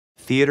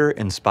Theater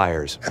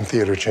inspires. And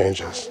theater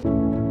changes.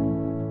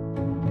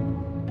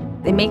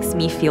 It makes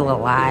me feel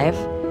alive,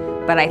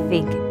 but I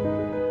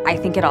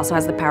think it also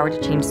has the power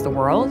to change the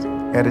world.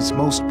 At its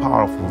most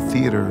powerful,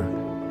 theater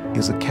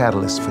is a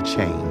catalyst for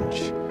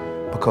change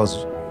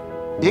because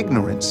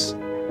ignorance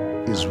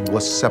is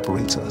what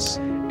separates us.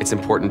 It's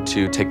important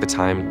to take the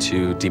time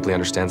to deeply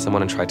understand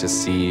someone and try to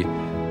see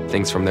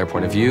things from their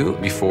point of view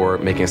before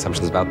making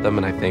assumptions about them.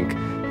 And I think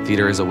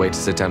theater is a way to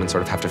sit down and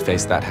sort of have to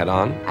face that head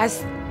on.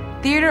 As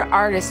theater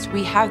artists,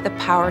 we have the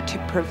power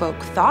to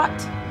provoke thought,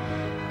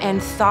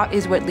 and thought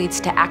is what leads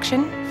to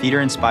action.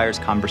 Theater inspires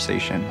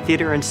conversation.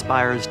 Theater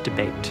inspires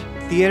debate.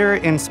 Theater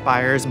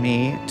inspires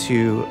me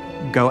to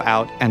go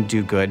out and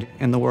do good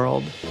in the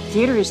world.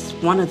 Theater is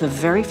one of the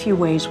very few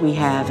ways we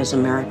have as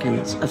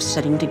Americans of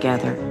sitting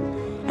together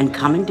and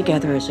coming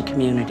together as a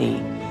community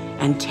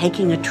and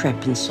taking a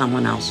trip in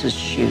someone else's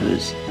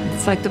shoes.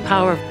 It's like the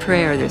power of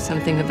prayer. There's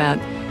something about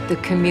the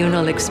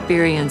communal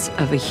experience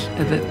of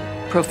a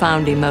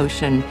profound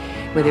emotion,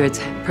 whether it's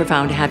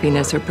profound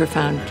happiness or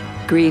profound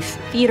grief.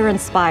 Theater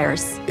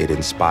inspires. It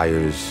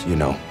inspires,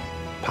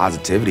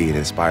 positivity. It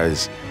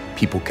inspires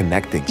people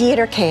connecting.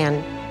 Theater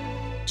can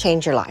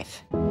change your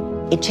life.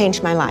 It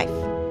changed my life.